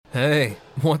Hey,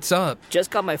 what's up?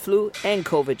 Just got my flu and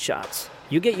COVID shots.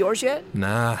 You get yours yet?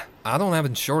 Nah, I don't have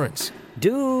insurance.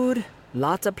 Dude,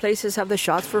 lots of places have the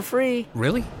shots for free.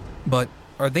 Really? But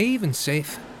are they even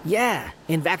safe? Yeah,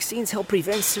 and vaccines help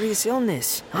prevent serious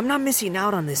illness. I'm not missing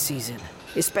out on this season,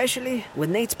 especially with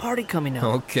Nate's party coming up.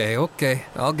 Okay.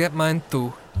 I'll get mine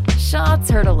too. Shots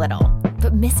hurt a little,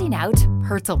 but missing out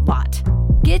hurts a lot.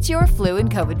 Get your flu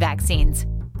and COVID vaccines.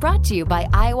 Brought to you by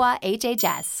Iowa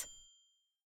HHS.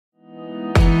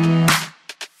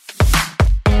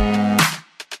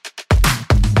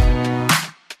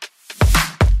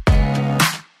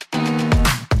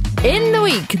 In the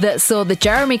week that saw the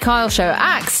Jeremy Kyle Show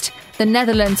axed, the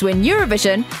Netherlands win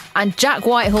Eurovision, and Jack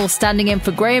Whitehall standing in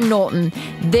for Graham Norton,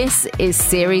 this is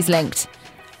Series Linked.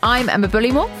 I'm Emma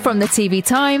Bullymore from the TV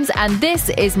Times, and this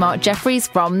is Mark Jeffries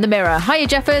from The Mirror. Hiya,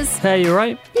 Jeffers. Hey, you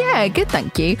right? Yeah, good,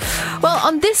 thank you. Well,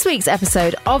 on this week's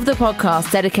episode of the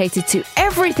podcast dedicated to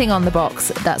everything on the box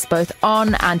that's both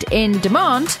on and in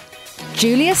demand,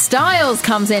 Julia Stiles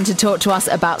comes in to talk to us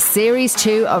about Series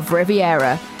 2 of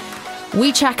Riviera.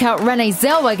 We check out Renee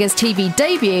Zellweger's TV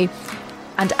debut,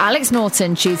 and Alex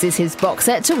Norton chooses his box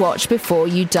set to watch before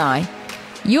you die.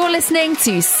 You're listening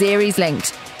to Series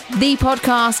Linked, the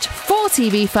podcast for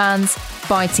TV fans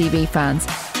by TV fans.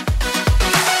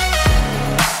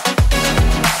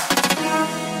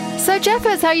 So,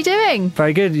 Jeffers, how are you doing?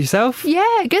 Very good. Yourself?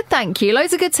 Yeah, good, thank you.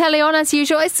 Loads of good telly on as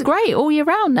usual. It's great all year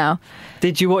round now.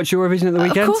 Did you watch Eurovision at the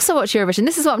weekend? Of course I watch Eurovision.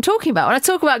 This is what I'm talking about. When I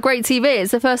talk about great TV, it's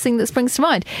the first thing that springs to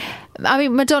mind. I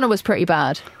mean, Madonna was pretty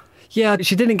bad. Yeah,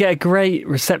 she didn't get a great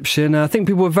reception. I think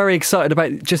people were very excited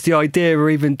about just the idea of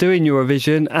even doing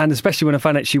Eurovision, and especially when I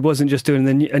found out she wasn't just doing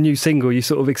a new single. You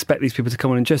sort of expect these people to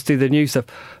come on and just do the new stuff.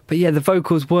 But yeah, the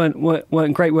vocals weren't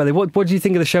great, were they? What do you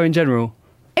think of the show in general?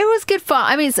 It was good fun.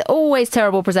 I mean, it's always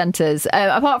terrible presenters.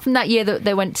 Apart from that year that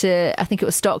they went to, I think it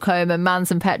was Stockholm and Mans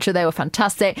and Petra, they were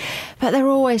fantastic. But they're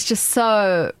always just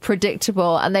so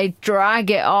predictable and they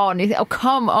drag it on. You think, oh,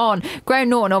 come on. Graham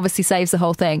Norton obviously saves the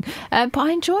whole thing. But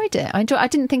I enjoyed it. I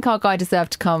didn't think our guy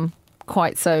deserved to come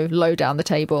quite so low down the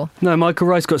table. No, Michael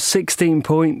Rice got 16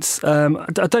 points. I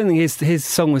don't think his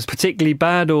song was particularly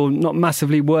bad or not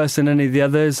massively worse than any of the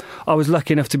others. I was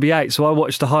lucky enough to be out, so I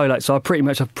watched the highlights. So I'm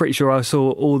pretty sure I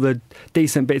saw all the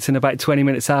decent bits in about 20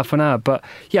 minutes, half an hour. But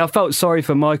yeah, I felt sorry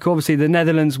for Michael. Obviously, the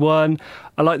Netherlands won.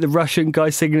 I like the Russian guy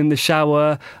singing in the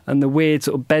shower and the weird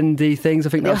sort of bendy things. I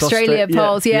think the that's Australia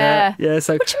polls, yeah.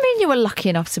 So, what do you mean you were lucky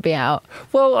enough to be out?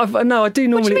 Well, I do normally.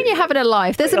 What do you mean you're having a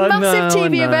life? There's a massive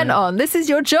TV event on. This is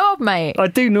your job, mate. I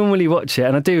do normally watch it,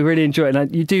 and I do really enjoy it.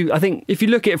 And I think if you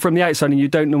look at it from the outside and you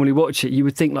don't normally watch it, you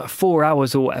would think like 4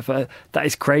 hours or whatever. That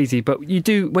is crazy. But you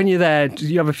do, when you're there,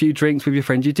 you have a few drinks with your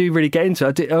friends. You do really get into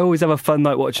it. I always have a fun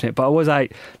night watching it. But I was out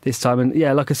this time, and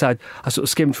yeah, like I said, I sort of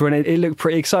skimmed through, and it looked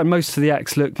pretty exciting. Most of the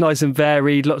acts looked nice and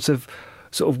varied, lots of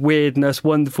sort of weirdness,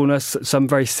 wonderfulness, some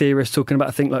very serious, talking about,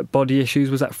 I think, like body issues.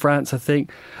 Was that France, I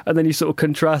think? And then you sort of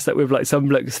contrast that with like some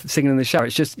blokes singing in the shower.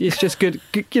 It's just good,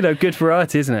 good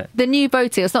variety, isn't it? The new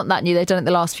voting, it's not that new, they've done it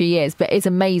the last few years, but it's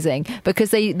amazing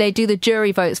because they do the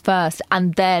jury votes first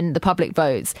and then the public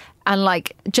votes. And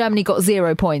like Germany got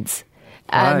 0 points.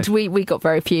 And right. we got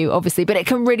very few, obviously, but it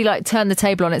can really like turn the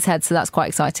table on its head. So that's quite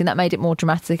exciting. That made it more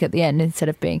dramatic at the end instead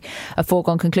of being a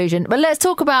foregone conclusion. But let's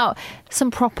talk about some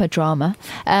proper drama.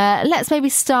 Let's maybe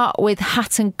start with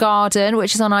Hatton Garden,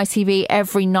 which is on ITV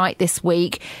every night this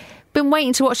week. Been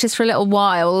waiting to watch this for a little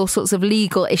while, all sorts of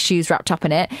legal issues wrapped up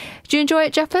in it. Do you enjoy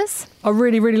it, Jeffers? I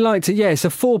really, really liked it. Yeah, it's a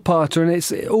 4-parter, and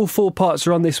it's all 4 parts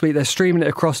are on this week. They're streaming it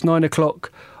across 9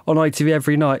 o'clock on ITV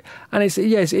every night, and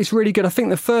it's really good. I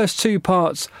think the first 2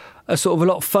 parts are sort of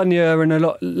a lot funnier and a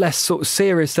lot less sort of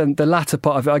serious than the latter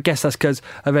part of it. I guess that's because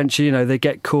eventually, they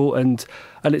get caught and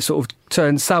it sort of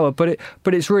turns sour. But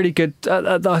it's really good.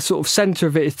 At the sort of centre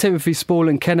of it is Timothy Spall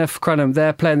and Kenneth Cranham.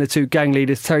 They're playing the 2 gang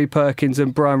leaders, Terry Perkins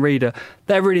and Brian Reader.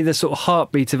 They're really the sort of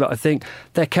heartbeat of it, I think.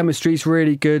 Their chemistry's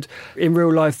really good. In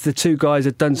real life, the 2 guys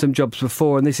had done some jobs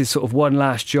before, and this is sort of one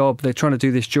last job. They're trying to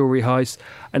do this jewellery heist,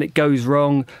 and it goes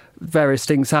wrong. Various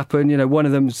things happen. One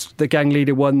of them's the gang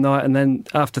leader one night, and then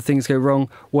after things go wrong,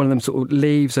 one of them sort of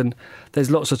leaves, and there's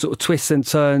lots of sort of twists and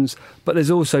turns. But there's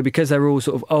also, because they're all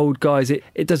sort of old guys,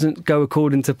 it doesn't go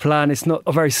according to plan. It's not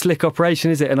a very slick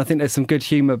operation, is it? And I think there's some good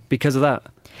humour because of that.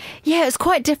 Yeah, it's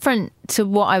quite different to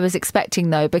what I was expecting,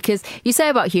 though, because you say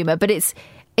about humour, but it's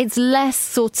less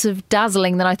sort of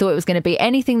dazzling than I thought it was going to be.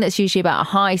 Anything that's usually about a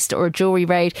heist or a jewellery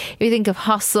raid, if you think of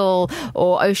Hustle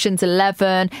or Ocean's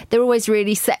 11, they're always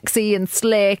really sexy and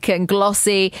slick and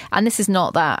glossy, and this is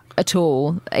not that at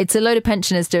all. It's a load of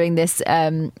pensioners doing this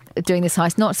doing this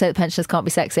heist. Not to say that pensioners can't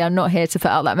be sexy. I'm not here to put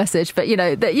out that message, but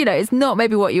it's not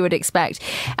maybe what you would expect,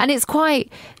 and it's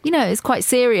quite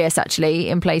serious actually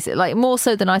in places, like more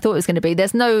so than I thought it was going to be.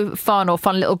 There's no fun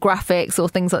little graphics or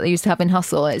things like they used to have in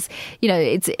Hustle.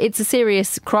 It's a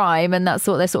serious crime, and that's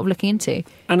what they're sort of looking into.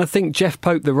 And I think Jeff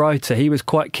Pope, the writer, he was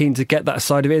quite keen to get that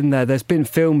side of it in there. There's been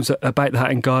films about the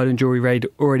Hatton Garden jewellery raid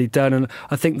already done, and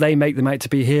I think they make them out to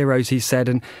be heroes, he said,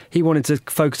 and he wanted to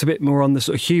focus a bit more on the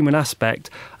sort of human aspect.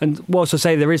 And whilst I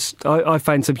say I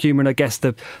found some humour in, I guess,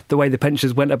 the way the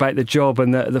pensioners went about the job,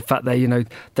 and the fact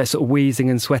they're sort of wheezing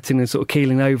and sweating and sort of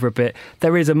keeling over a bit.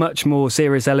 There is a much more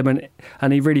serious element,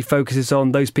 and he really focuses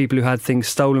on those people who had things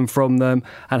stolen from them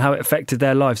and how it affected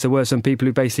their lives. There were some people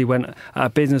who basically went out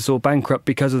of business or bankrupt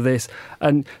because of this,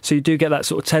 and so you do get that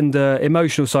sort of tender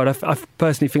emotional side. I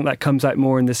personally think that comes out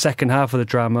more in the second half of the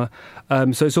drama,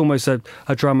 so it's almost a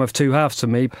drama of two halves to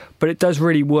me, but it does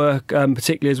really work,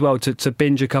 particularly as well to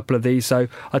binge a couple of these. So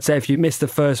I'd say if you miss the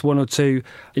first one or two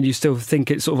and you still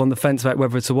think it's sort of on the fence about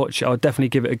whether to watch it, I'll definitely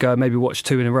give it a go, maybe watch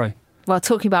 2 in a row. Well,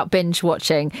 talking about binge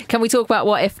watching, can we talk about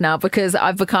What If now? Because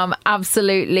I've become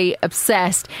absolutely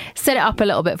obsessed. Set it up a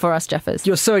little bit for us, Jeffers.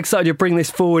 You're so excited you're bringing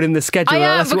this forward in the schedule. I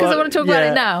am, because I want to talk about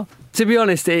it now. To be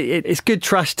honest, it's good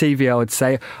trash TV, I would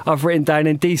say. I've written down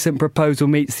Indecent Proposal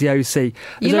meets The OC.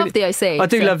 You love The OC. I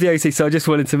do love The OC, so I just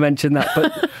wanted to mention that.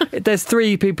 But there's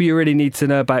 3 people you really need to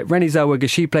know about. Renée Zellweger,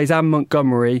 she plays Anne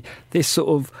Montgomery, this sort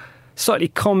of slightly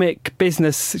comic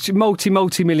business,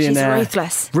 multi-millionaire.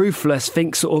 She's Ruthless,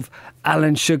 think sort of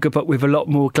Alan Sugar, but with a lot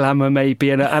more glamour maybe,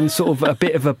 and sort of a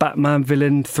bit of a Batman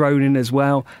villain thrown in as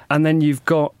well. And then you've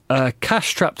got a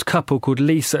cash-strapped couple called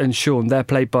Lisa and Sean. They're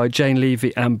played by Jane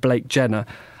Levy and Blake Jenner.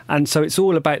 And so it's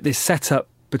all about this setup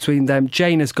between them.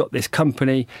 Jane has got this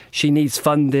company. She needs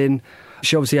funding.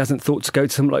 She obviously hasn't thought to go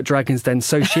to something like Dragon's Den,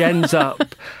 so she ends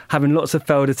up having lots of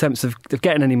failed attempts of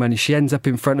getting any money. She ends up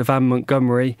in front of Anne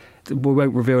Montgomery. We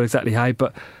won't reveal exactly how,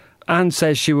 but Anne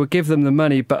says she will give them the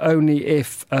money, but only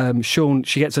if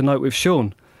she gets a night with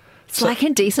Sean. It's like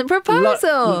Indecent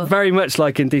Proposal. Very much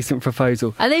like Indecent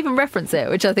Proposal. And they even reference it,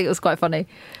 which I think was quite funny.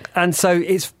 And so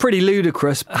it's pretty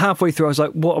ludicrous. Halfway through I was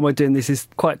like, what am I doing? This is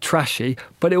quite trashy.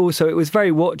 But it was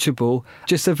very watchable,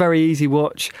 just a very easy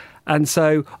watch. And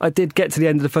so I did get to the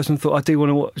end of the first one and thought, I do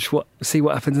want to see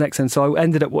what happens next. And so I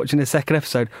ended up watching the second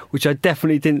episode, which I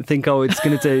definitely didn't think I was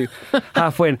going to do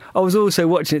halfway in. I was also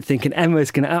watching it thinking, Emma's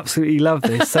going to absolutely love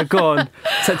this. So go on,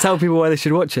 tell people why they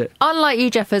should watch it. Unlike you,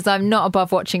 Jeffers, I'm not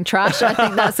above watching trash. I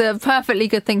think that's a perfectly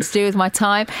good thing to do with my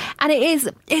time. And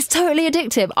it's totally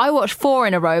addictive. I watched 4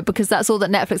 in a row because that's all that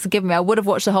Netflix had given me. I would have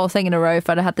watched the whole thing in a row if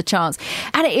I'd had the chance.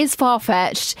 And it is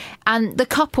far-fetched. And the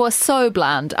couple are so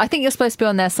bland. I think you're supposed to be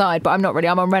on their side, but I'm not really.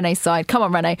 I'm on Renée's side. Come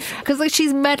on, Renée. Because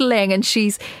she's meddling and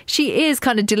she is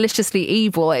kind of deliciously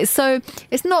evil. It's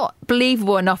not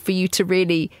believable enough for you to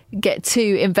really get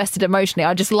too invested emotionally.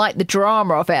 I just like the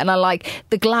drama of it, and I like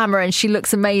the glamour, and she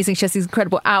looks amazing. She has these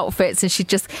incredible outfits, and she's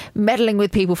just meddling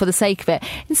with people for the sake of it.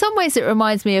 In some ways it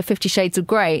reminds me of 50 Shades of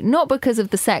Grey, not because of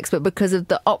the sex but because of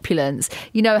the opulence.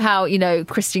 You know how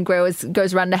Christian Grey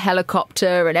goes around in a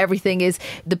helicopter and everything is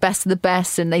the best of the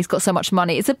best and he's got so much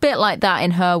money. It's a bit like that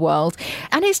in her world,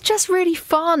 and it's just really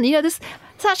fun. There's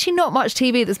actually not much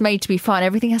TV that's made to be fun.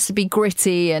 Everything has to be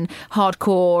gritty and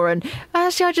hardcore, and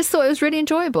actually I just thought it was really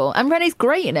enjoyable, and Renée's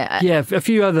great in it. Yeah, a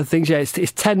few other things. Yeah,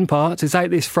 it's 10 parts. It's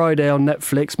out this Friday on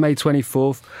Netflix, May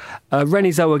 24th. Renée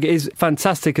Zellweger is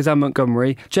fantastic as Anne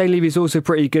Montgomery. Jane Levy is also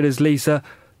pretty good as Lisa.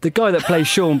 The guy that plays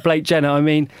Sean, Blake Jenner, I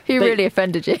mean... He really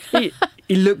offended you.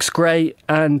 He looks great,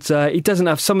 and he doesn't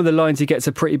have... Some of the lines he gets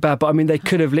are pretty bad, but I mean, they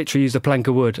could have literally used a plank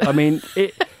of wood. I mean,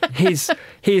 he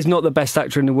is not the best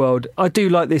actor in the world. I do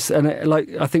like this, and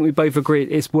I think we both agree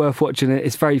it's worth watching it.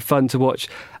 It's very fun to watch.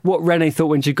 What Renée thought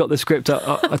when she got the script,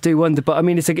 I do wonder. But I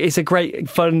mean, it's a great,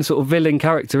 fun sort of villain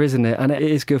character, isn't it? And it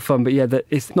is good fun. But yeah,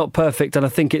 it's not perfect, and I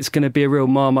think it's going to be a real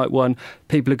Marmite one.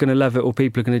 People are going to love it, or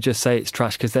people are going to just say it's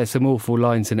trash because there's some awful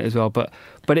lines in it as well. But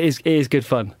it is good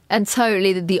fun. And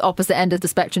totally the opposite end of the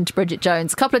spectrum to Bridget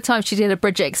Jones. A couple of times she did a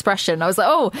Bridget expression. I was like,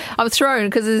 oh, I'm thrown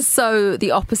because it's so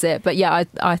the opposite. But yeah,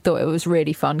 I thought it was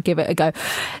really fun. Give it a go.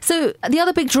 So the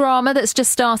other big drama that's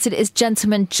just started is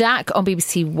Gentleman Jack on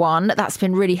BBC One. That's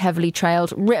been really heavily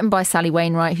trailed. Written by Sally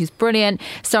Wainwright, who's brilliant,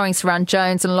 starring Saran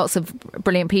Jones and lots of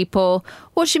brilliant people.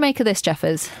 What do you make of this,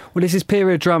 Jeffers? Well, this is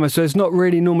period drama, so it's not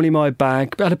really normally my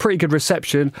bag. It had a pretty good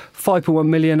reception, 5.1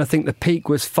 million. I think the peak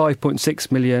was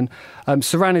 5.6 million.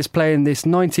 Saran is playing this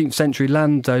 19th century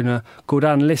landowner called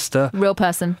Anne Lister. Real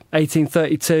person.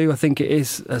 1832, I think it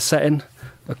is, a setting.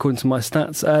 according to my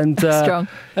stats. And Strong.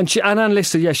 And Anne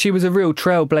Lister, she was a real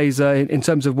trailblazer in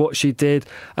terms of what she did.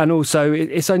 And also,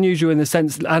 it's unusual in the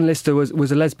sense that Anne Lister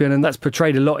was a lesbian, and that's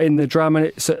portrayed a lot in the drama.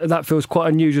 And so that feels quite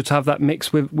unusual to have that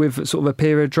mix with sort of a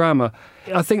period drama.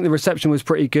 I think the reception was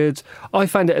pretty good. I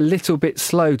found it a little bit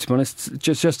slow, to be honest,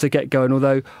 just to get going,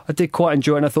 although I did quite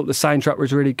enjoy it, and I thought the soundtrack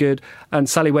was really good. And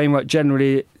Sally Wainwright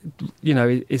generally,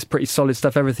 is pretty solid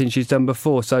stuff, everything she's done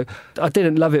before. So I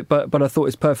didn't love it, but I thought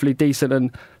it's perfectly decent,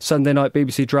 and Sunday night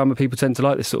BBC drama, people tend to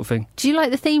like this sort of thing. Do you like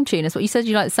the theme tune? That's what you said,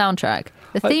 you like the soundtrack.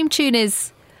 The theme tune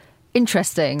is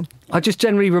interesting. I just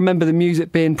generally remember the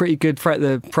music being pretty good throughout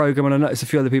the programme, and I noticed a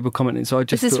few other people commenting, so I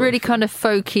just This is really kind of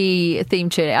folky theme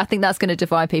tune. I think that's going to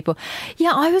divide people.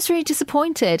 Yeah, I was really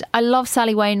disappointed. I love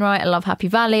Sally Wainwright, I love Happy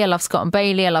Valley, I love Scott and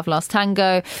Bailey, I love Last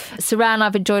Tango. Saran,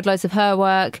 I've enjoyed loads of her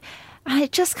work. And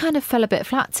it just kind of fell a bit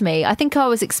flat to me. I think I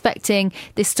was expecting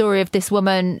this story of this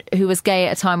woman who was gay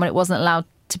at a time when it wasn't allowed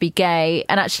to be gay,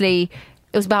 and actually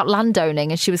it was about landowning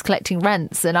and she was collecting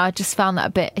rents, and I just found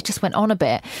that it just went on a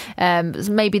bit.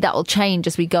 Maybe that will change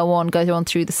as we go on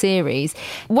through the series.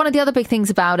 One of the other big things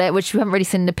about it, which we haven't really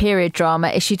seen in the period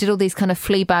drama, is she did all these kind of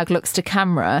Fleabag looks to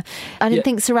camera. I didn't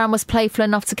think Saran was playful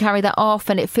enough to carry that off,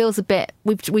 and it feels a bit,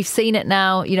 we've seen it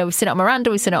now, we've seen it on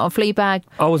Miranda, we've seen it on Fleabag.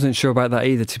 I wasn't sure about that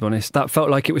either, to be honest. That felt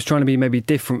like it was trying to be maybe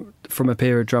different from a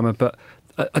period drama, but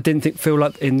I didn't feel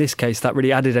like in this case that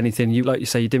really added anything. Like you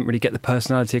say, you didn't really get the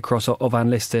personality across of Anne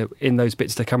Lister in those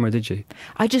bits to camera, did you?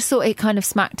 I just thought it kind of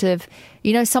smacked of,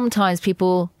 sometimes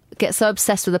people get so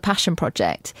obsessed with a passion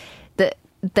project that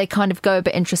they kind of go a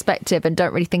bit introspective and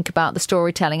don't really think about the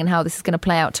storytelling and how this is going to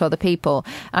play out to other people.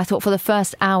 And I thought for the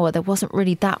first hour there wasn't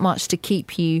really that much to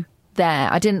keep you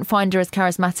there. I didn't find her as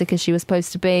charismatic as she was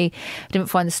supposed to be. I didn't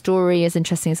find the story as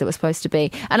interesting as it was supposed to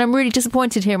be. And I'm really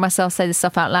disappointed hearing myself say this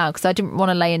stuff out loud, because I didn't want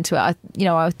to lay into it.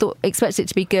 I expected it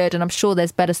to be good, and I'm sure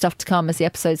there's better stuff to come as the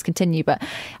episodes continue, but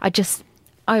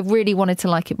I really wanted to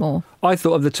like it more. I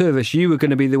thought of the two of us, you were going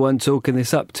to be the one talking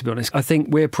this up, to be honest. I think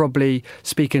we're probably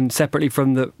speaking separately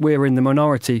we're in the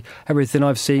minority. Everything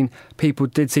I've seen, people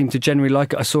did seem to generally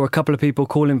like it. I saw a couple of people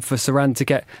calling for Saran to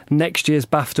get next year's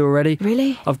BAFTA already.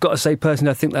 Really? I've got to say,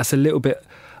 personally, I think that's a little bit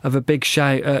of a big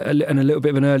shout and a little bit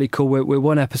of an early call. We're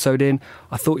one episode in.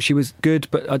 I thought she was good,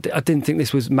 but I didn't think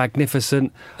this was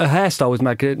magnificent. Her hairstyle was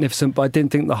magnificent, but I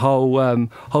didn't think the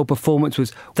whole performance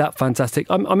was that fantastic.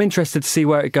 I'm interested to see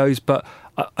where it goes, but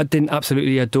I didn't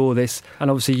absolutely adore this. And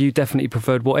obviously you definitely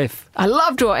preferred What If. I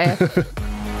loved What If.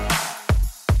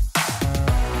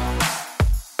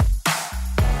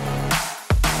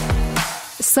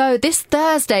 So this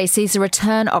Thursday sees the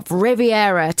return of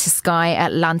Riviera to Sky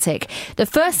Atlantic. The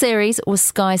first series was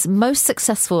Sky's most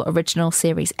successful original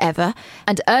series ever.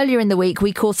 And earlier in the week,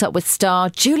 we caught up with star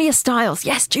Julia Stiles.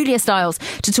 Yes, Julia Stiles,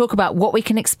 to talk about what we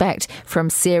can expect from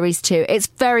Series 2. It's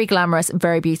very glamorous,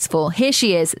 very beautiful. Here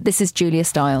she is. This is Julia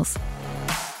Stiles.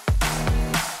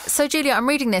 So, Julia, I'm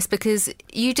reading this because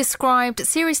you described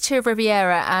Series 2 of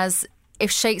Riviera as if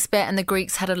Shakespeare and the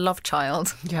Greeks had a love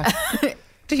child. Yeah.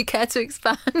 Do you care to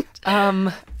expand?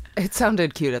 It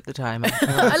sounded cute at the time.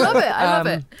 I love it. I love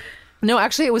it. No,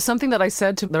 actually, it was something that I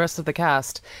said to the rest of the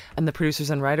cast and the producers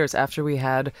and writers after we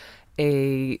had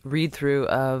a read-through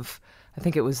of, I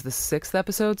think it was the 6th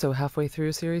episode, so halfway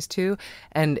through Series 2,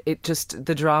 and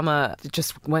the drama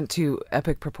just went to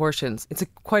epic proportions. It's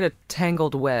quite a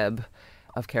tangled web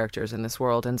of characters in this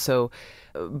world, and so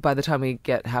by the time we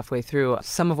get halfway through,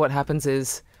 some of what happens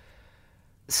is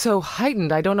so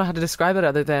heightened. I don't know how to describe it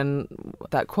other than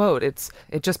that quote. It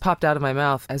just popped out of my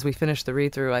mouth as we finished the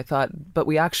read-through. I thought, but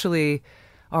we actually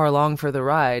are along for the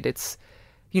ride. It's,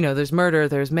 there's murder,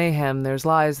 there's mayhem, there's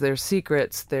lies, there's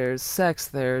secrets, there's sex,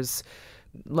 there's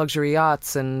luxury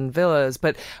yachts and villas.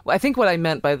 But I think what I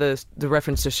meant by the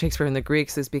reference to Shakespeare and the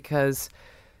Greeks is because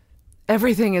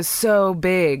everything is so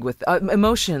big with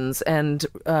emotions and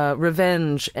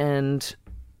revenge and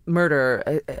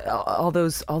murder. All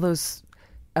those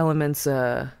elements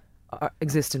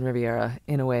exist in Riviera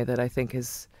in a way that I think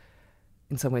is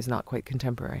in some ways not quite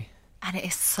contemporary. And it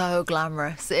is so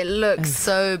glamorous. It looks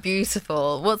so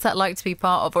beautiful. What's that like to be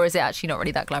part of, or is it actually not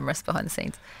really that glamorous behind the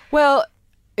scenes? Well,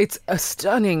 it's a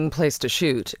stunning place to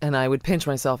shoot, and I would pinch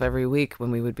myself every week when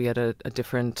we would be at a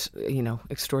different,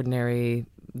 extraordinary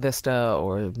vista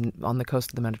or on the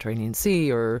coast of the Mediterranean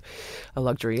Sea or a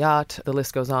luxury yacht. The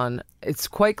list goes on. It's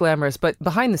quite glamorous, but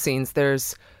behind the scenes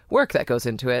there's work that goes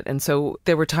into it. And so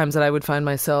there were times that I would find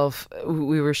myself,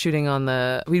 we would shoot in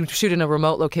a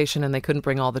remote location and they couldn't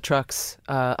bring all the trucks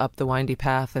up the windy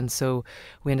path. And so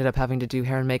we ended up having to do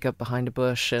hair and makeup behind a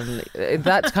bush, and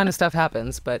that kind of stuff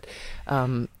happens. But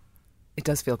it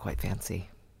does feel quite fancy.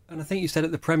 And I think you said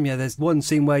at the premiere, there's one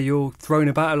scene where you're thrown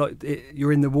about a lot,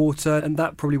 you're in the water, and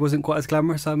that probably wasn't quite as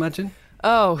glamorous, I imagine.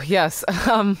 Oh, yes.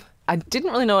 I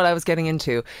didn't really know what I was getting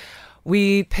into.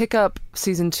 We pick up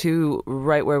season 2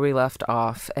 right where we left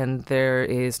off, and there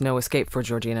is no escape for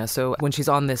Georgina. So when she's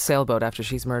on this sailboat after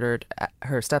she's murdered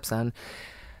her stepson,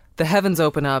 the heavens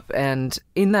open up, and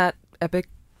in that epic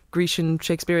Grecian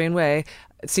Shakespearean way,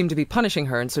 it seemed to be punishing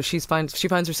her, and so she finds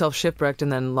herself shipwrecked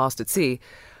and then lost at sea.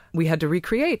 We had to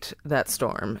recreate that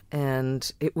storm, and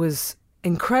it was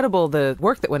incredible the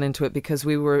work that went into it, because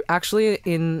we were actually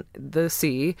in the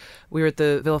sea. We were at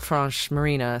the Villefranche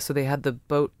Marina, so they had the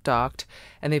boat docked,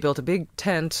 and they built a big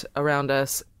tent around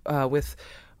us with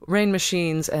rain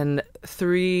machines and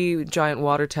 3 giant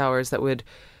water towers that would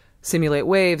simulate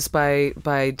waves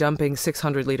by dumping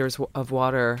 600 liters of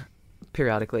water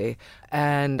periodically.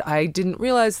 And I didn't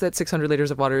realize that 600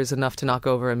 liters of water is enough to knock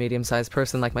over a medium-sized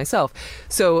person like myself.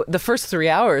 So the first 3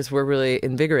 hours were really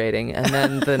invigorating, and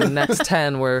then the next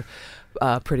 10 were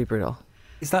pretty brutal.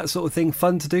 Is that sort of thing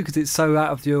fun to do because it's so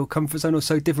out of your comfort zone, or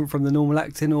so different from the normal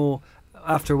acting, or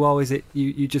after a while is it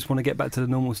you just want to get back to the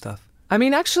normal stuff? I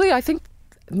mean, actually, I think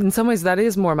in some ways that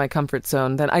is more my comfort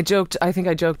zone. Than I think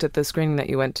I joked at the screening that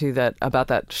you went to about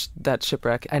that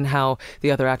shipwreck, and how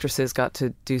the other actresses got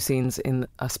to do scenes in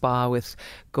a spa with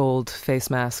gold face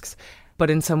masks. But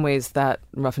in some ways that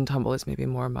rough and tumble is maybe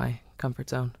more my comfort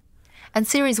zone. And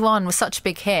series 1 was such a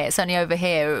big hit. It's only over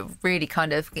here it really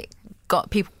kind of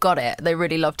people got it. They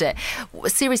really loved it.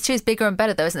 Series 2 is bigger and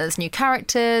better though, isn't it? There's new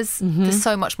characters. There's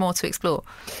so much more to explore.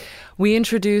 We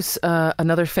introduce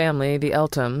another family, the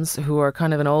Eltums, who are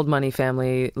kind of an old money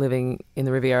family living in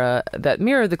the Riviera that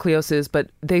mirror the Cleoses, but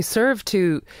they serve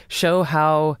to show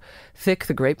how thick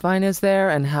the grapevine is there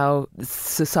and how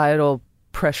societal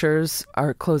pressures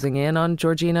are closing in on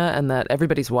Georgina, and that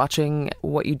everybody's watching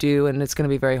what you do, and it's going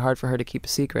to be very hard for her to keep a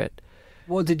secret.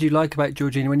 What did you like about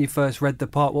Georgina when you first read the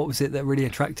part? What was it that really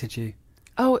attracted you?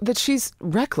 Oh, that she's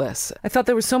reckless. I thought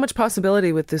there was so much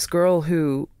possibility with this girl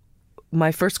who...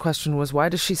 My first question was, why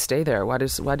does she stay there? Why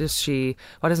doesn't she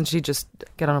just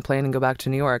get on a plane and go back to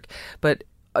New York? But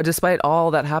despite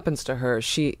all that happens to her,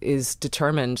 she is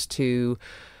determined to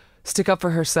stick up for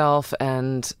herself,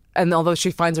 and although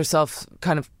she finds herself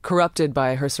kind of corrupted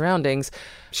by her surroundings,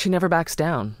 she never backs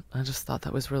down. I just thought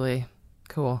that was really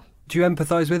cool. Do you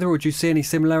empathise with her, or do you see any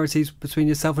similarities between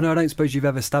yourself and her? I don't suppose you've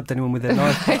ever stabbed anyone with a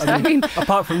knife. I mean,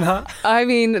 apart from that, I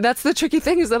mean, that's the tricky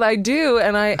thing, is that I do,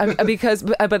 and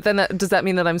but then does that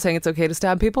mean that I'm saying it's okay to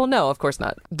stab people? No, of course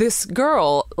not. This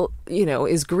girl,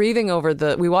 is grieving over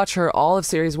we watch her all of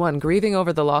series 1, grieving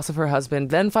over the loss of her husband,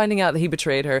 then finding out that he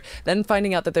betrayed her, then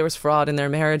finding out that there was fraud in their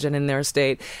marriage and in their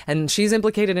estate, and she's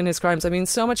implicated in his crimes. I mean,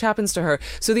 so much happens to her.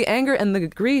 So the anger and the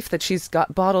grief that she's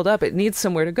got bottled up, it needs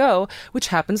somewhere to go, which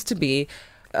happens to be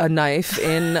a knife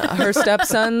in her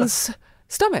stepson's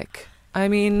stomach. I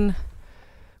mean,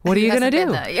 what are you going to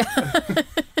do? Yeah.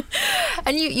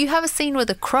 And you have a scene with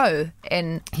a crow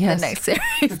in the next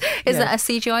series. Is that a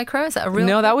CGI crow? Is that a real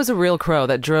No, that was a real crow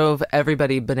that drove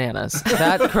everybody bananas.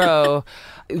 That crow,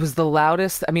 it was the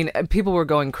loudest. I mean, people were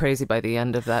going crazy by the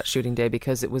end of that shooting day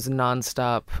because it was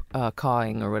nonstop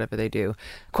cawing or whatever they do.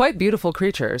 Quite beautiful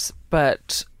creatures,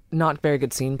 but not very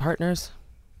good scene partners.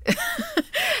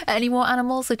 Any more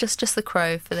animals, or just the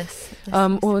crow for this?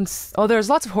 There's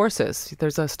lots of horses.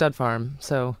 There's a stud farm,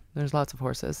 so there's lots of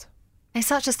horses. It's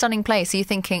such a stunning place. Are you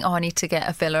thinking, I need to get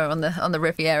a villa on the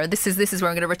Riviera? This is where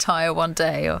I'm going to retire one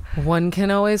day. Or one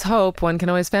can always hope. One can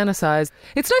always fantasize.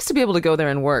 It's nice to be able to go there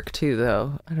and work too,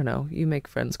 though. I don't know. You make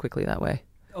friends quickly that way.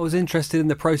 I was interested in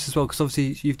the process as well, because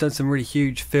obviously you've done some really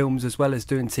huge films as well as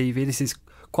doing TV. This is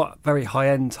quite very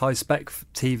high-end, high-spec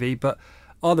TV, but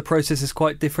are the processes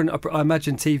quite different? I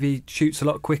imagine TV shoots a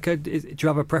lot quicker. Do you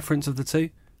have a preference of the two?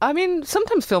 I mean,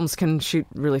 sometimes films can shoot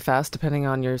really fast depending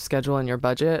on your schedule and your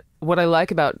budget. What I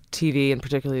like about TV, and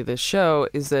particularly this show,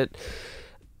 is that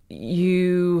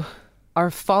you are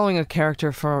following a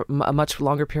character for a much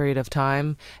longer period of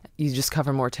time. You just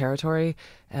cover more territory,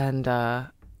 and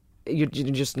you're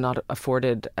just not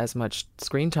afforded as much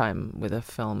screen time with a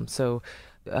film. So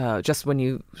just when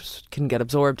you can get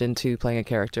absorbed into playing a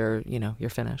character,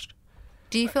 you're finished.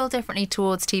 Do you feel differently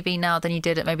towards TV now than you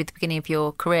did at maybe the beginning of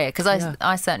your career? Because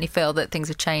I certainly feel that things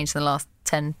have changed in the last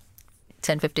 10,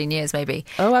 15 years maybe.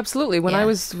 Oh, absolutely. When I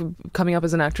was coming up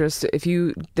as an actress,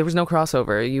 there was no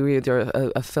crossover. You were either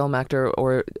a film actor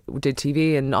or did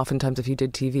TV, and oftentimes if you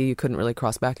did TV, you couldn't really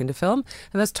cross back into film.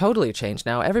 And that's totally changed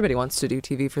now. Everybody wants to do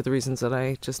TV for the reasons that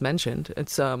I just mentioned.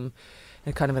 It's kind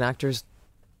of an actor's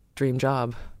dream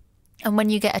job. And when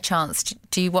you get a chance,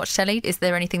 do you watch telly? Is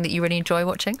there anything that you really enjoy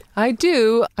watching? I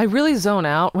do. I really zone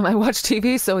out when I watch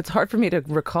TV, so it's hard for me to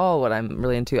recall what I'm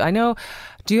really into. I know,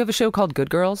 do you have a show called Good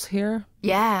Girls here?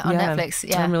 Yeah, on Netflix.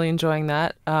 Yeah, I'm really enjoying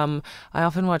that. I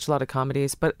often watch a lot of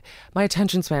comedies, but my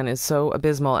attention span is so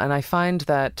abysmal, and I find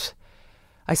that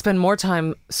I spend more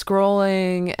time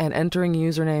scrolling and entering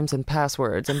usernames and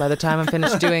passwords, and by the time I'm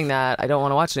finished doing that, I don't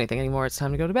want to watch anything anymore. It's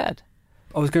time to go to bed.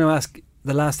 I was going to ask,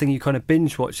 the last thing you kind of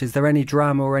binge watched, is there any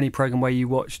drama or any program where you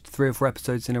watched 3 or 4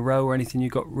 episodes in a row, or anything you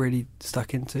got really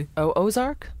stuck into? Oh,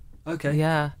 Ozark? Okay.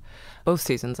 Yeah, both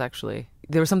seasons actually.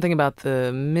 There was something about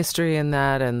the mystery in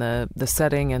that, and the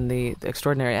setting and the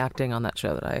extraordinary acting on that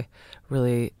show that I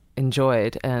really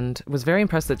enjoyed, and was very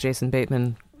impressed that Jason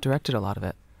Bateman directed a lot of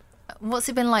it. What's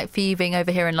it been like for you being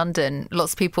over here in London?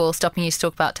 Lots of people stopping you to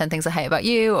talk about 10 things I hate about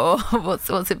you, or what's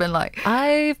it been like?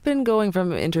 I've been going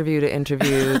from interview to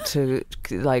interview to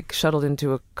like shuttled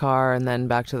into a car and then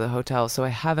back to the hotel. So I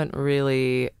haven't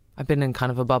really, I've been in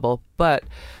kind of a bubble, but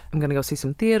I'm going to go see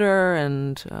some theater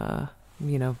and,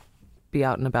 be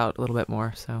out and about a little bit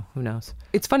more. So who knows?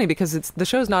 It's funny because the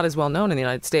show's not as well known in the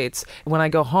United States. When I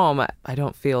go home, I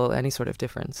don't feel any sort of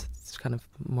difference. It's kind of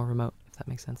more remote. That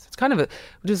makes sense. It's kind of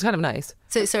which is kind of nice.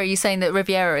 So are you saying that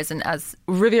Riviera isn't as...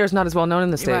 Riviera's not as well known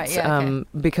in the States, right, yeah, okay.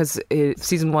 Because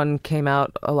season 1 came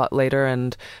out a lot later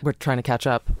and we're trying to catch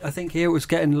up. I think here it was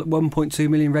getting 1.2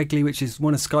 million regularly, which is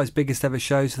one of Sky's biggest ever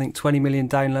shows. I think 20 million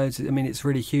downloads. I mean, it's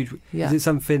really huge. Yeah. Is it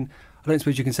something... I don't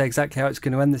suppose you can say exactly how it's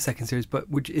going to end the second series, but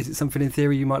is it something in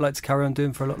theory you might like to carry on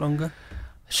doing for a lot longer?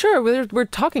 Sure, we're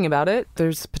talking about it.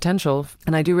 There's potential,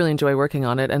 and I do really enjoy working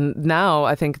on it. And now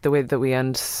I think the way that we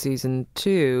end season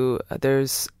 2,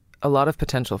 there's a lot of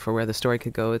potential for where the story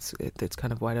could go. It's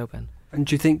kind of wide open. And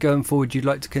do you think going forward you'd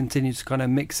like to continue to kind of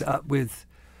mix it up with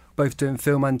both doing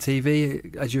film and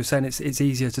TV? As you were saying, it's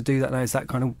easier to do that now. Is that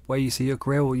kind of where you see your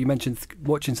career? Or you mentioned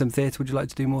watching some theatre. Would you like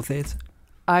to do more theatre?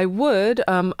 I would.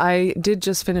 I did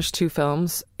just finish 2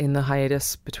 films in the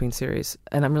hiatus between series,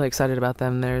 and I'm really excited about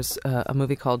them. There's a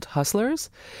movie called Hustlers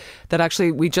that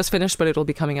actually we just finished, but it'll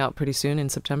be coming out pretty soon in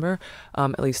September,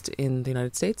 at least in the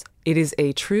United States. It is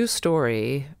a true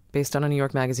story based on a New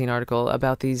York Magazine article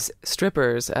about these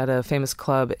strippers at a famous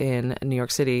club in New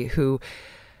York City who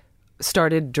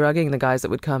started drugging the guys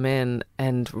that would come in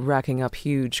and racking up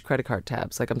huge credit card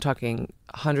tabs. Like, I'm talking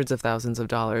hundreds of thousands of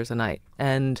dollars a night.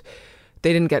 And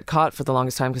they didn't get caught for the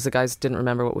longest time because the guys didn't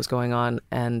remember what was going on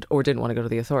or didn't want to go to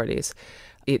the authorities.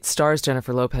 It stars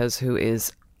Jennifer Lopez, who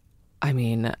is, I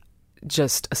mean,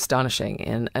 just astonishing.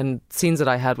 And scenes that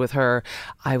I had with her,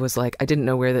 I was like, I didn't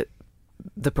know where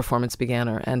the performance began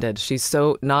or ended. She's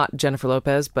so not Jennifer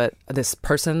Lopez, but this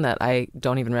person that I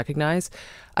don't even recognize.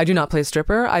 I do not play a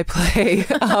stripper. I play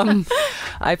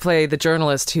I play the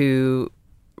journalist who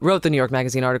wrote the New York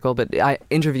Magazine article, but I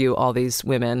interview all these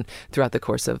women throughout the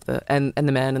course of and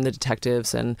the men and the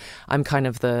detectives, and I'm kind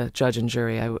of the judge and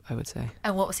jury, I would say.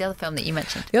 And what was the other film that you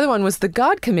mentioned? The other one was The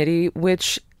God Committee,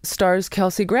 which stars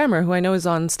Kelsey Grammer, who I know is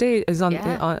on stage,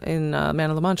 in Man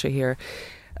of La Mancha here.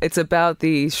 It's about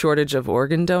the shortage of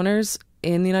organ donors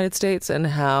in the United States and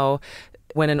how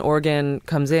when an organ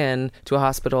comes in to a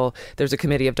hospital, there's a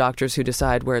committee of doctors who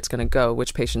decide where it's going to go,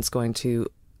 which patient's going to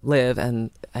live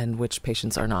and which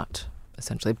patients are not,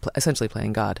 essentially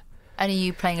playing God. And are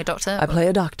you playing a doctor? I play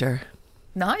a doctor.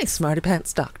 Nice. Smarty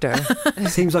pants doctor.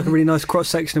 Seems like a really nice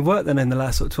cross-section of work then in the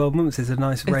last sort of 12 months. There's a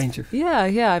nice range of...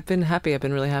 Yeah, I've been happy. I've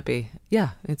been really happy. Yeah,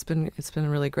 it's been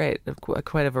really great.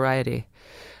 Quite a variety.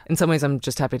 In some ways, I'm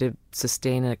just happy to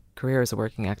sustain a career as a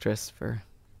working actress for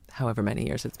however many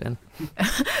years it's been.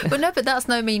 but that's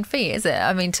no mean feat, is it?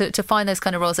 I mean, to find those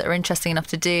kind of roles that are interesting enough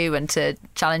to do and to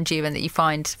challenge you and that you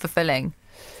find fulfilling.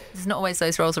 There's not always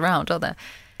those roles around, are there?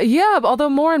 Yeah, although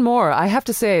more and more, I have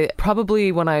to say,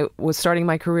 probably when I was starting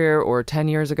my career or 10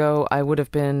 years ago, I would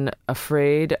have been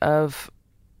afraid of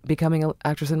becoming an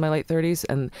actress in my late 30s.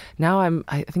 And now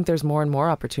I think there's more and more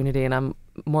opportunity, and I'm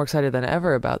more excited than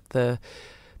ever about the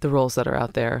roles that are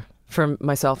out there for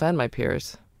myself and my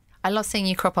peers. I love seeing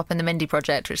you crop up in the Mindy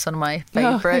Project, which is one of my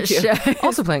favourite shows.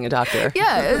 Also playing a doctor.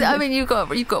 Yeah, I mean, you've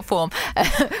got form.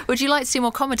 Would you like to do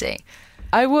more comedy?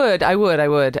 I would.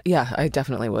 Yeah, I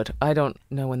definitely would. I don't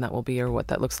know when that will be or what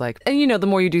that looks like. And, the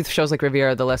more you do shows like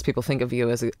Riviera, the less people think of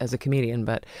you as a comedian.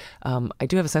 But I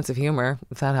do have a sense of humor,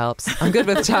 if that helps. I'm good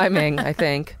with timing, I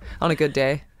think, on a good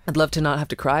day. I'd love to not have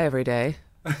to cry every day.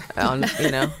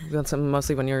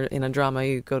 Mostly when you're in a drama,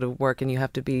 you go to work and you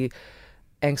have to be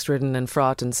angst-ridden and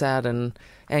fraught and sad and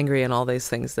angry and all these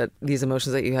things, these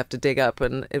emotions that you have to dig up.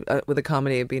 And with a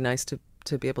comedy, it'd be nice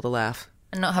to be able to laugh.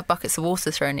 And not have buckets of water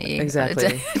thrown at you.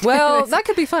 Exactly. Well, that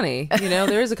could be funny.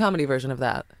 There is a comedy version of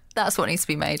that. That's what needs to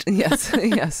be made. Yes,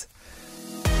 yes.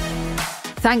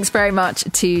 Thanks very much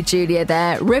to Julia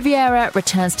there. Riviera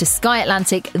returns to Sky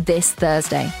Atlantic this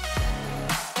Thursday.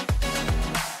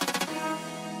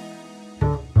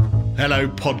 Hello,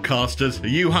 podcasters. Are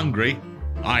you hungry?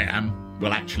 I am.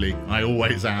 Well, actually, I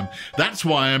always am. That's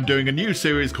why I'm doing a new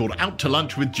series called Out to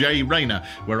Lunch with Jay Rayner,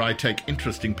 where I take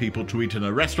interesting people to eat in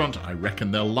a restaurant I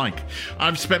reckon they'll like.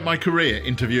 I've spent my career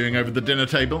interviewing over the dinner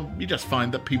table. You just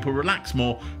find that people relax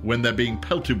more when they're being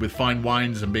pelted with fine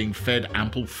wines and being fed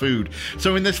ample food.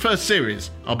 So in this first series,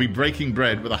 I'll be breaking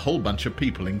bread with a whole bunch of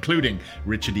people, including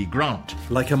Richard E. Grant.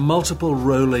 Like a multiple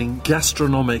rolling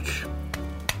gastronomic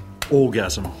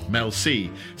orgasm. Mel C,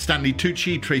 Stanley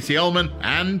Tucci, Tracy Ullman,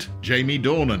 and Jamie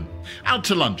Dornan. Out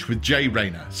to Lunch with Jay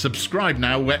Rayner. Subscribe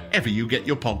now wherever you get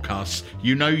your podcasts.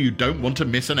 You know you don't want to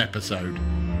miss an episode.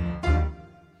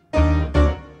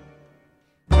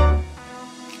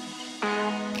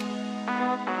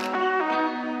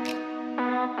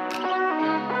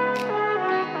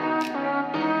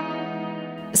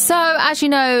 So, as you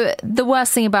know, the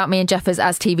worst thing about me and Jeffers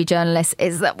as TV journalists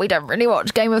is that we don't really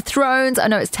watch Game of Thrones. I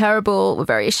know it's terrible. We're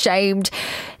very ashamed.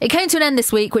 It came to an end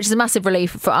this week, which is a massive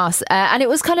relief for us. And it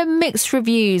was kind of mixed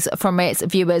reviews from its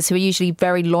viewers, who are usually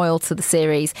very loyal to the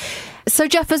series. So,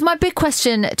 Jeffers, my big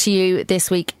question to you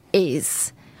this week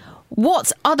is,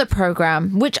 what other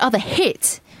programme, which other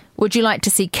hit would you like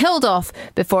to see killed off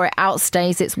before it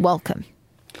outstays its welcome?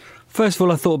 First of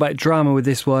all, I thought about drama with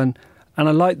this one. And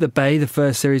I like The Bay, the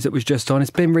first series that was just on. It's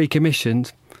been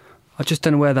recommissioned. I just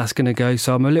don't know where that's going to go,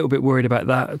 so I'm a little bit worried about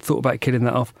that. I thought about killing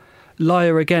that off.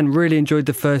 Liar, again, really enjoyed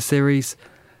the first series.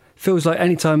 Feels like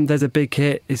any time there's a big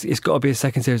hit, it's got to be a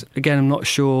second series. Again, I'm not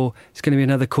sure. It's going to be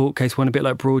another court case, one a bit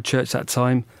like Broadchurch that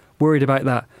time. Worried about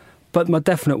that. But my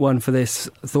definite one for this,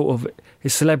 thought of,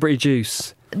 is Celebrity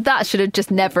Juice. That should have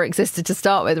just never existed to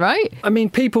start with, right? I mean,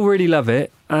 people really love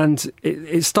it, and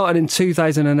it started in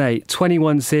 2008,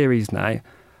 21 series now.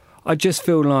 I just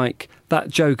feel like that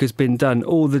joke has been done.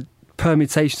 All the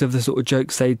permutations of the sort of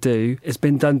jokes they do has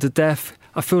been done to death.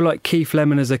 I feel like Keith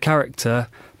Lemon as a character,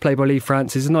 played by Lee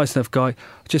Francis, is a nice enough guy.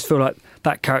 I just feel like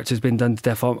that character's been done to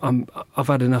death. I've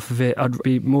had enough of it. I'd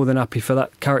be more than happy for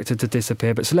that character to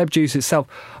disappear. But Celeb Juice itself,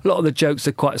 a lot of the jokes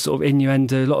are quite sort of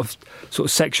innuendo, a lot of sort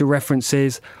of sexual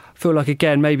references. I feel like,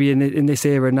 again, maybe in this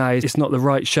era now, it's not the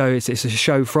right show. It's a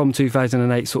show from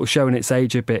 2008, sort of showing its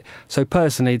age a bit. So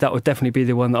personally, that would definitely be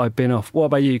the one that I've been off. What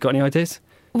about you? Got any ideas?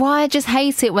 Well, I just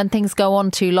hate it when things go on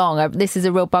too long. This is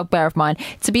a real bugbear of mine.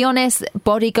 To be honest,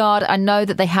 Bodyguard, I know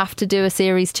that they have to do a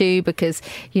series 2 because,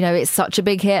 you know, it's such a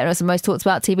big hit and it's the most talked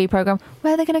about TV programme.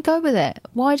 Where are they going to go with it?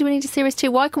 Why do we need a series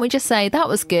 2? Why can't we just say, that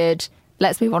was good,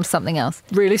 let's move on to something else?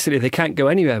 Realistically, they can't go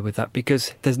anywhere with that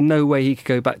because there's no way he could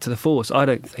go back to the Force, I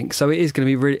don't think. So it is going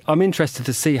to be really... I'm interested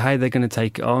to see how they're going to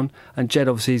take it on. And Jed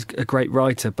obviously is a great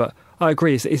writer, but I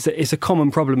agree, it's a common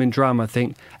problem in drama, I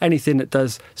think. Anything that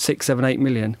does 6, 7, 8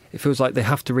 million, it feels like they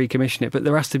have to recommission it, but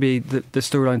there has to be the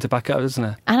storyline to back it up, doesn't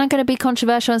there? And I'm going to be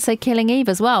controversial and say Killing Eve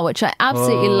as well, which I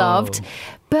absolutely loved.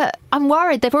 But I'm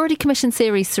worried. They've already commissioned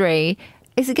Series 3.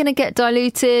 Is it going to get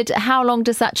diluted? How long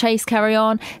does that chase carry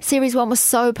on? Series 1 was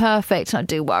so perfect, and I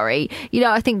do worry. You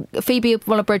know, I think Phoebe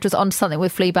Waller-Bridge was onto something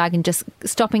with Fleabag and just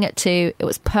stopping at 2. It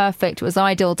was perfect. It was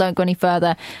ideal. Don't go any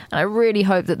further. And I really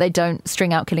hope that they don't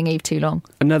string out Killing Eve too long.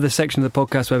 Another section of the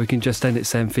podcast where we can just end it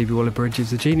saying Phoebe Waller-Bridge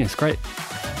is a genius. Great.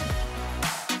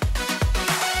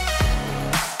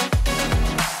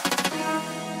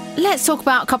 Let's talk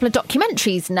about a couple of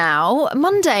documentaries now.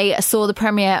 Monday saw the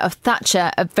premiere of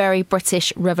Thatcher, A Very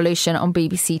British Revolution on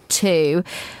BBC Two.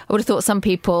 I would have thought some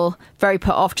people very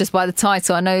put off just by the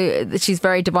title. I know that she's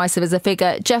very divisive as a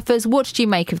figure. Jeffers, what did you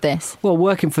make of this? Well,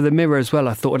 working for the Mirror as well,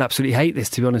 I thought I'd absolutely hate this,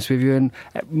 to be honest with you. And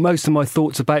most of my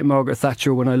thoughts about Margaret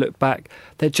Thatcher, when I look back,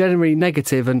 they're generally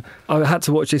negative. And I had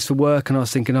to watch this for work and I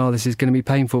was thinking, oh, this is going to be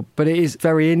painful. But it is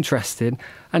very interesting.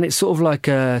 And it's sort of like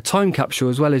a time capsule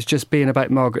as well as just being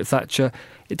about Margaret Thatcher.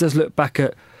 It does look back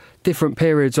at different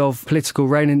periods of political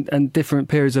reign and different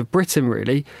periods of Britain,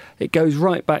 really. It goes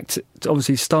right back to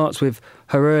obviously starts with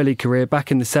her early career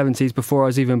back in the 70s before I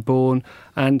was even born,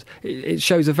 and it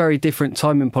shows a very different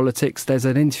time in politics. There's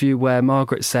an interview where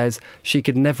Margaret says she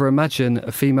could never imagine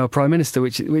a female prime minister,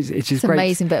 which is it's great. An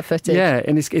amazing bit of footage. Yeah,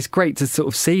 and it's great to sort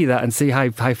of see that and see how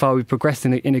far we've progressed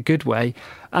in a good way.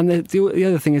 And the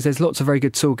other thing is there's lots of very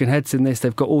good talking heads in this.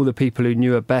 They've got all the people who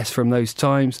knew her best from those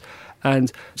times.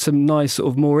 and some nice sort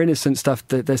of more innocent stuff.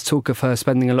 There's talk of her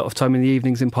spending a lot of time in the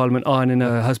evenings in Parliament ironing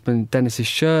her husband Dennis's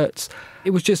shirts.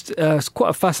 It was just quite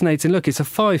a fascinating look. It's a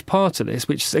 5-parter, this,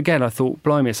 which, again, I thought,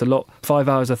 blimey, it's a lot. 5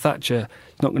 hours of Thatcher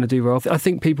is not going to do well. I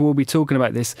think people will be talking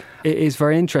about this. It is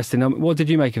very interesting. What did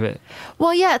you make of it?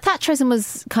 Well, yeah, Thatcherism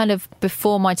was kind of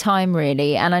before my time,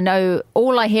 really. And I know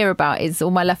all I hear about is all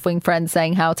my left-wing friends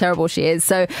saying how terrible she is.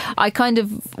 So I kind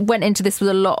of went into this with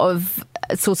a lot of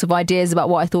sort of ideas about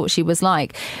what I thought she was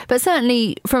like. But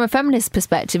certainly from a feminist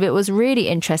perspective, it was really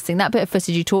interesting, that bit of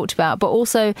footage you talked about, but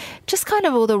also just kind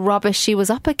of all the rubbish she was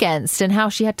up against and how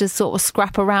she had to sort of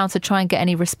scrap around to try and get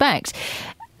any respect.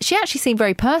 She actually seemed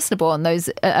very personable in those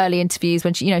early interviews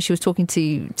when she was talking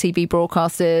to TV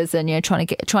broadcasters and trying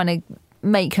to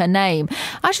make her name.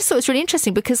 I just thought it was really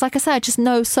interesting because, like I said, I just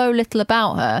know so little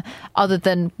about her other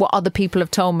than what other people have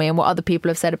told me and what other people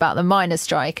have said about the miners'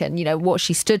 strike and what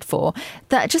she stood for,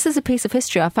 that just as a piece of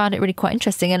history I found it really quite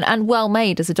interesting and well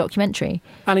made as a documentary.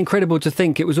 And incredible to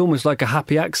think it was almost like a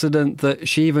happy accident that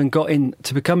she even got in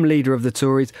to become leader of the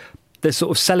Tories. The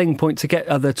sort of selling point to get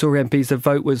other Tory MPs to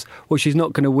vote was, well, she's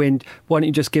not going to win. Why don't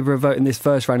you just give her a vote in this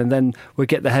first round and then we'll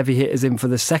get the heavy hitters in for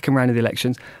the second round of the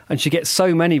elections? And she gets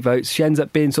so many votes, she ends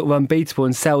up being sort of unbeatable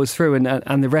and sails through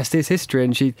and the rest is history.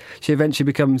 And she eventually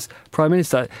becomes Prime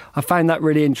Minister. I found that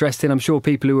really interesting. I'm sure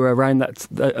people who were around at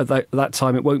that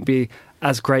time, it won't be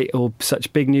as great or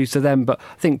such big news to them, but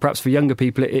I think perhaps for younger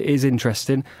people it is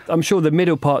interesting. I'm sure the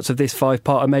middle parts of this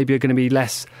 5-parter maybe are going to be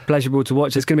less pleasurable to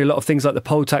watch. There's going to be a lot of things like the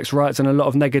poll tax riots and a lot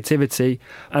of negativity,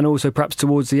 and also perhaps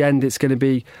towards the end it's going to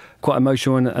be quite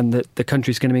emotional and the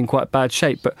country's going to be in quite bad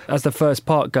shape. But as the first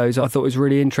part goes, I thought it was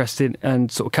really interesting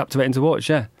and sort of captivating to watch.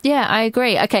 Yeah, I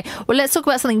agree. Okay, well, let's talk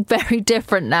about something very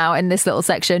different now in this little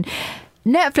section.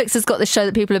 Netflix has got this show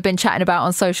that people have been chatting about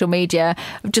on social media.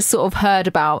 I've just sort of heard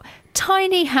about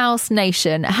Tiny House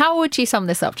Nation. How would you sum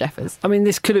this up, Jeffers? I mean,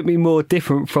 this couldn't be more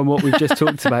different from what we've just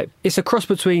talked about. It's a cross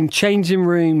between changing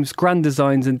rooms, grand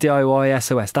designs and DIY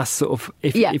SOS. That's sort of,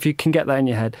 if you can get that in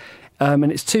your head.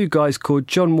 And it's 2 guys called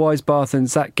John Weisbarth and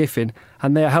Zach Giffen,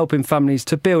 and they are helping families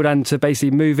to build and to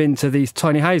basically move into these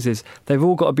tiny houses. They've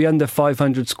all got to be under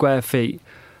 500 square feet.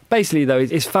 Basically, though,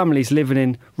 it's families living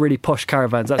in really posh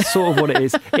caravans. That's sort of what it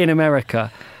is in America.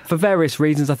 For various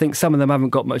reasons, I think some of them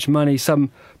haven't got much money.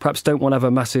 Some perhaps don't want to have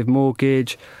a massive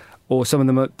mortgage, or some of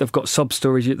them they've got sob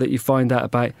stories that you find out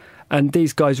about. And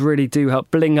these guys really do help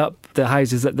bling up the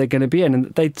houses that they're going to be in.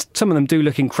 And some of them do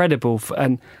look incredible,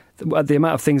 and the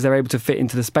amount of things they're able to fit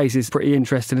into the space is pretty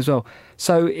interesting as well.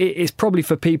 So it's probably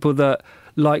for people that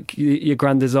like your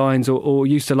grand designs or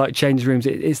used to like changing rooms.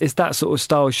 It's that sort of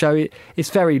style show. It's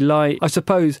very light. I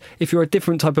suppose if you're a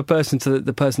different type of person to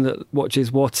the person that watches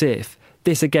What If,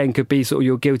 this again could be sort of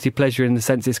your guilty pleasure in the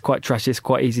sense it's quite trashy, it's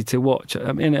quite easy to watch.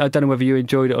 I mean, I don't know whether you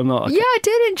enjoyed it or not. Yeah, I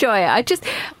did enjoy it.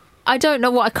 I don't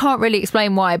know I can't really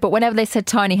explain why, but whenever they said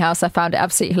tiny house, I found it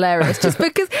absolutely hilarious just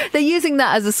because they're using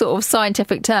that as a sort of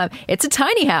scientific term. It's a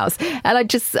tiny house. And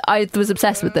I was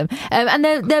obsessed with them. And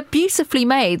they're beautifully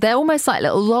made. They're almost like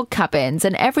little log cabins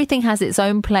and everything has its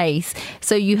own place.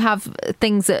 So you have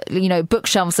things that,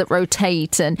 bookshelves that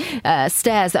rotate and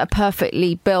stairs that are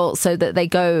perfectly built so that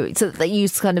they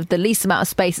use kind of the least amount of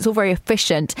space. It's all very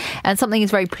efficient and something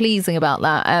is very pleasing about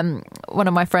that. One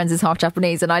of my friends is half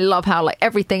Japanese and I love how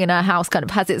everything in her house kind of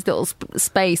has its little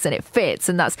space and it fits,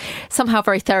 and that's somehow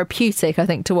very therapeutic, I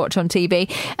think, to watch on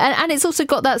TV. And it's also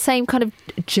got that same kind of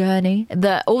journey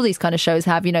that all these kind of shows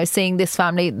have, seeing this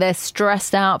family, they're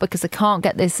stressed out because they can't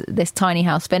get this tiny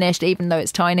house finished, even though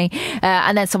it's tiny,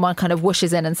 and then someone kind of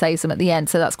whooshes in and saves them at the end,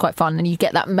 so that's quite fun and you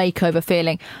get that makeover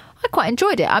feeling. I quite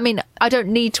enjoyed it. I mean, I don't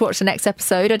need to watch the next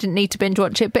episode. I didn't need to binge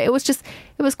watch it, but it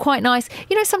was quite nice.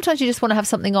 Sometimes you just want to have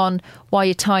something on while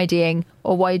you're tidying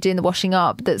or while you're doing the washing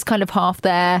up that's kind of half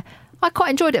there. I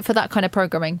quite enjoyed it for that kind of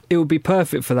programming. It would be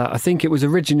perfect for that. I think it was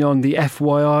originally on the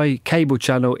FYI cable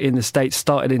channel in the States,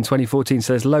 started in 2014,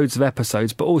 so there's loads of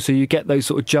episodes, but also you get those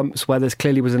sort of jumps where there's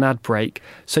clearly was an ad break,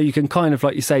 so you can kind of,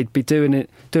 like you say, be doing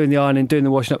the ironing, doing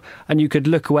the washing up, and you could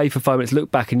look away for 5 minutes,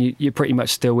 look back, and you're pretty much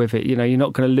still with it. You're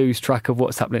not going to lose track of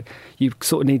what's happening. You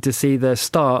sort of need to see the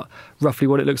start, roughly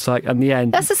what it looks like, and the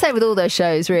end. That's the same with all those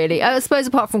shows, really. I suppose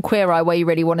apart from Queer Eye, where you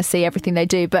really want to see everything they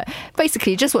do, but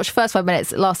basically just watch the first 5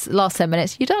 minutes, last 10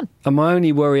 minutes, you're done. And my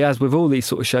only worry, as with all these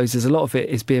sort of shows, is a lot of it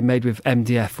is being made with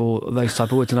MDF or those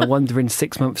type of woods, and I wonder in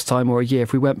 6 months' time or a year,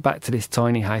 if we went back to this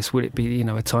tiny house, would it be,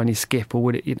 a tiny skip, or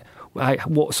would it,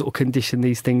 what sort of condition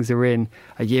these things are in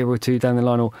a year or two down the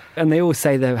line? And they all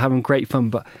say they're having great fun,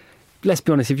 but let's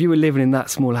be honest, if you were living in that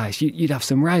small house, you'd have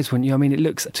some rows, wouldn't you? I mean, it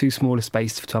looks too small a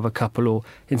space to have a couple, or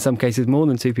in some cases more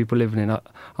than 2 people living in it.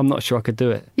 I'm not sure I could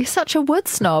do it. You're such a wood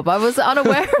snob. I was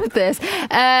unaware of this.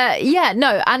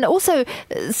 And also,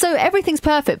 so everything's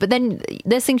perfect, but then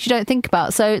there's things you don't think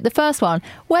about. So the first one,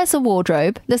 where's the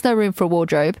wardrobe? There's no room for a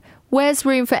wardrobe. Where's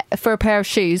room for a pair of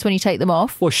shoes when you take them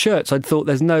off? Or shirts. I'd thought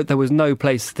there was no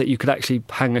place that you could actually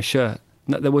hang a shirt.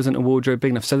 There wasn't a wardrobe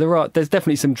big enough. So there's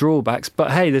definitely some drawbacks,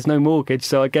 but hey, there's no mortgage,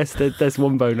 so I guess there's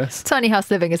one bonus. Tiny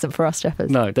house living isn't for us, Jeffers.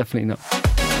 No, definitely not.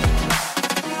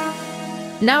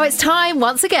 Now it's time,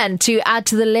 once again, to add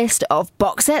to the list of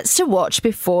box sets to watch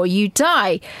before you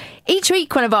die. Each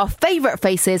week, one of our favourite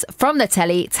faces from the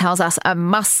telly tells us a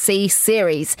must-see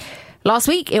series. Last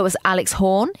week, it was Alex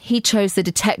Horne. He chose The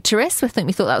Detectorist. I think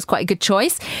we thought that was quite a good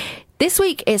choice. This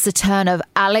week, it's the turn of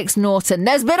Alex Norton.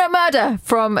 There's been a murder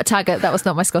from Taggart. That was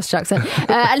not my Scottish accent.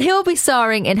 And he'll be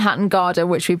starring in Hatton Garden,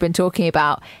 which we've been talking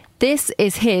about. This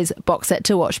is his box set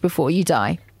to watch before you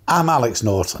die. I'm Alex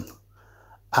Norton.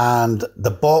 And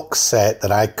the box set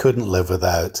that I couldn't live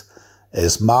without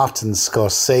is Martin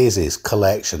Scorsese's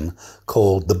collection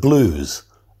called The Blues,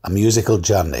 A Musical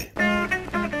Journey.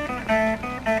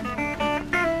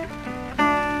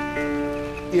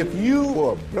 If you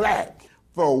were black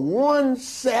for one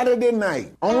Saturday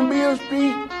night on Beale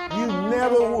Street, you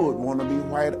never would want to be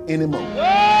white anymore.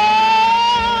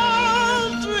 Oh,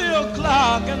 3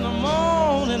 o'clock in the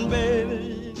morning,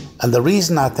 baby. And the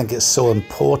reason I think it's so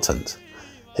important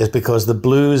is because the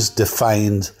blues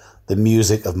defined the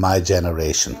music of my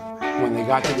generation. When they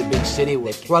got to the big city,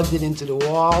 they plugged it into the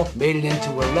wall, made it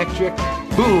into electric,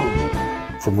 boom!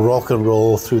 From rock and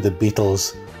roll through the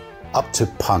Beatles up to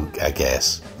punk, I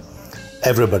guess.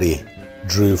 Everybody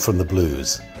drew from the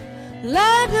blues.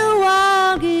 Like the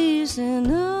wild geese in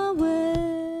the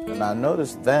wind. And I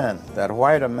noticed then that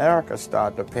white America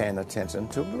started paying attention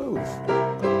to blues.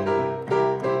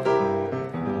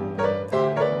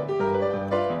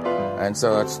 And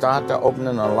so it started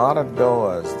opening a lot of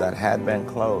doors that had been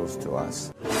closed to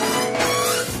us.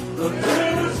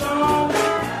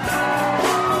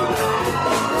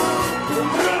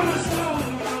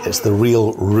 It's the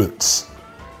real roots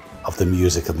of the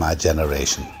music of my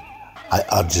generation. I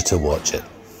urge you to watch it.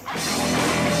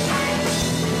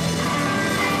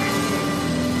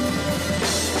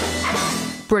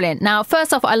 Brilliant. Now,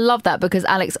 first off, I love that because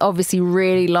Alex obviously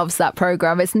really loves that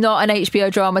programme. It's not an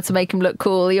HBO drama to make him look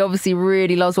cool. He obviously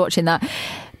really loves watching that.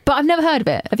 But I've never heard of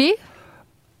it. Have you?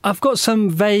 I've got some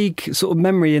vague sort of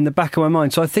memory in the back of my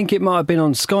mind, so I think it might have been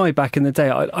on Sky back in the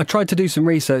day. I tried to do some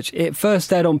research. It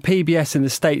first aired on PBS in the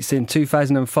States in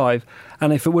 2005,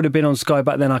 and if it would have been on Sky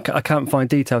back then, I can't find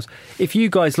details. If you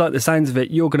guys like the sounds of it,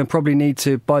 you're going to probably need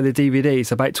to buy the DVD.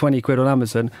 It's about 20 quid on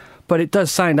Amazon, but it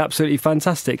does sound absolutely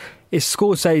fantastic. It's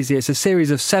Scorsese, it's a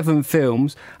series of 7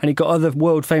 films, and he got other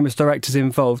world-famous directors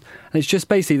involved, and it's just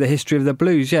basically the history of the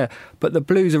blues, yeah. But the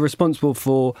blues are responsible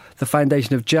for the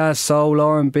foundation of jazz, soul,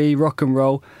 R&B, rock and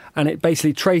roll, and it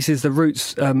basically traces the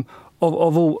roots of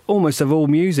all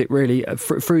music, really,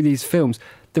 through these films.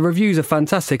 The reviews are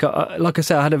fantastic. Like I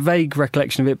said, I had a vague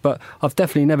recollection of it, but I've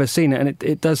definitely never seen it, and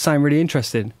it does sound really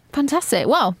interesting. Fantastic.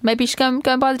 Well, maybe you should go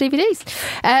and buy the DVDs.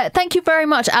 Thank you very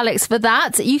much, Alex, for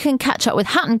that. You can catch up with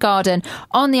Hatton Garden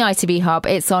on the ITV Hub.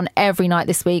 It's on every night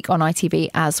this week on ITV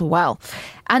as well.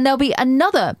 And there'll be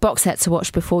another box set to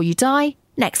watch before you die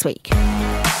next week.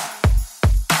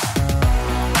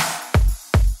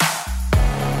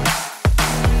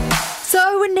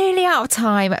 So we're nearly out of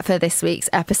time for this week's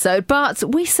episode, but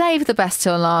we save the best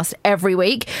till last every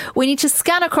week. We need to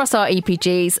scan across our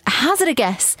EPGs, hazard a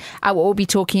guess at what we'll be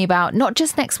talking about, not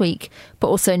just next week, but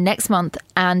also next month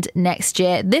and next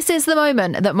year. This is the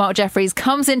moment that Mark Jeffries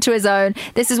comes into his own.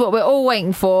 This is what we're all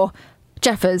waiting for.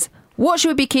 Jeffers, what should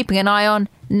we be keeping an eye on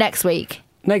next week?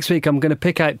 Next week, I'm going to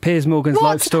pick out Piers Morgan's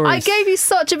life stories. I gave you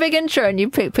such a big intro and you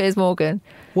picked Piers Morgan.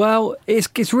 Well,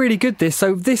 it's really good, this.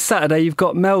 So this Saturday, you've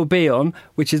got Mel B on,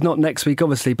 which is not next week,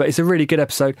 obviously, but it's a really good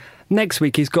episode. Next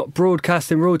week, he's got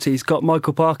Broadcasting Royalty. He's got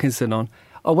Michael Parkinson on.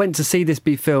 I went to see this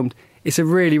be filmed. It's a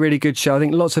really, really good show. I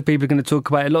think lots of people are going to talk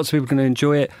about it. Lots of people are going to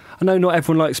enjoy it. I know not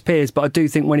everyone likes Piers, but I do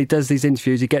think when he does these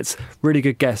interviews, he gets really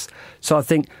good guests. So I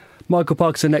think Michael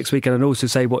Parkinson next week, and I'd also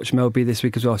say watch Mel B this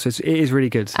week as well. So it is really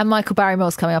good. And Michael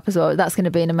Barrymore's coming up as well. That's going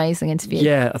to be an amazing interview.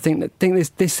 Yeah, I think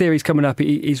this series coming up,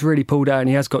 he's really pulled out and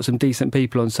he has got some decent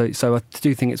people on. So I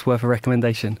do think it's worth a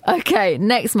recommendation. Okay,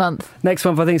 next month. Next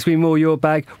month, I think it's going to be more your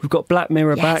bag. We've got Black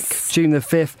Mirror back, June the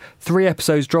 5th. 3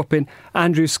 episodes dropping.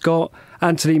 Andrew Scott,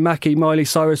 Anthony Mackie, Miley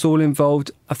Cyrus all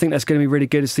involved. I think that's going to be really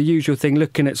good. It's the usual thing,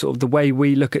 looking at sort of the way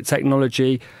we look at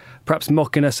technology, perhaps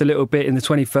mocking us a little bit in the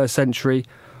 21st century.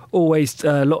 always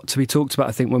a lot to be talked about,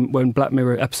 I think, when Black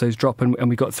Mirror episodes drop, and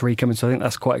we got 3 coming, so I think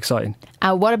that's quite exciting.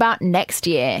 What about next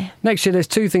year? Next year, there's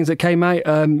 2 things that came out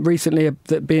recently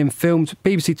that being filmed.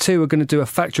 BBC Two are going to do a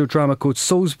factual drama called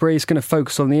Salisbury. It's going to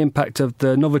focus on the impact of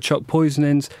the Novichok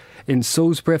poisonings in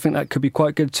Salisbury. I think that could be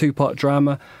quite good, 2-part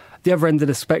drama. The other end of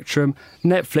the spectrum,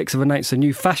 Netflix have announced a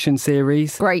new fashion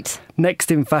series. Great. Next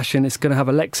in fashion, it's going to have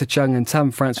Alexa Chung and Tam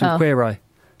France from Queer Eye.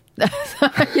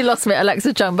 You lost me at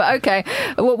Alexa Chung, but okay.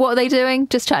 What are they doing?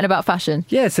 Just chatting about fashion?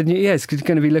 Yes, and it's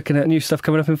going to be looking at new stuff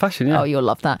coming up in fashion, yeah. Oh, you'll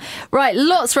love that. Right,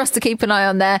 lots for us to keep an eye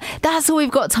on there. That's all we've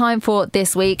got time for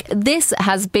this week. This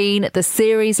has been the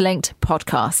Series Linked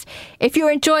podcast. If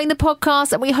you're enjoying the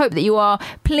podcast, and we hope that you are,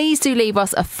 please do leave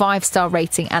us a 5-star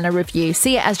rating and a review.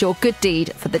 See it as your good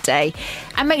deed for the day.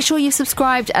 And make sure you've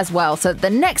subscribed as well, so that the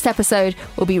next episode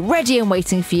will be ready and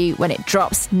waiting for you when it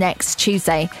drops next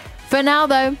Tuesday. For now,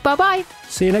 though, bye-bye.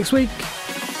 See you next week.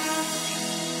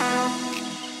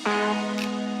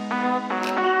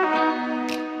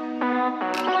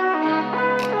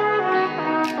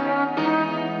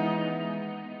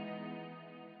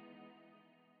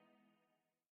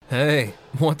 Hey,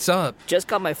 what's up? Just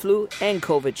got my flu and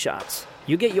COVID shots.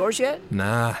 You get yours yet?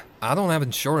 Nah, I don't have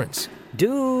insurance.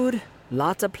 Dude,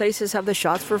 lots of places have the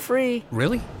shots for free.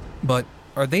 Really? But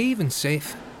are they even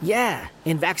safe? Yeah,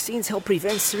 and vaccines help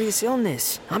prevent serious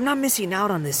illness. I'm not missing out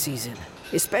on this season,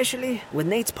 especially with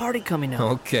Nate's party coming up.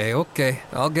 Okay,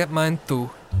 I'll get mine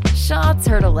too. Shots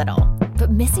hurt a little,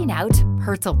 but missing out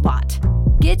hurts a lot.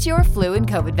 Get your flu and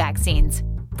COVID vaccines.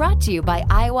 Brought to you by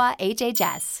Iowa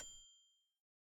HHS.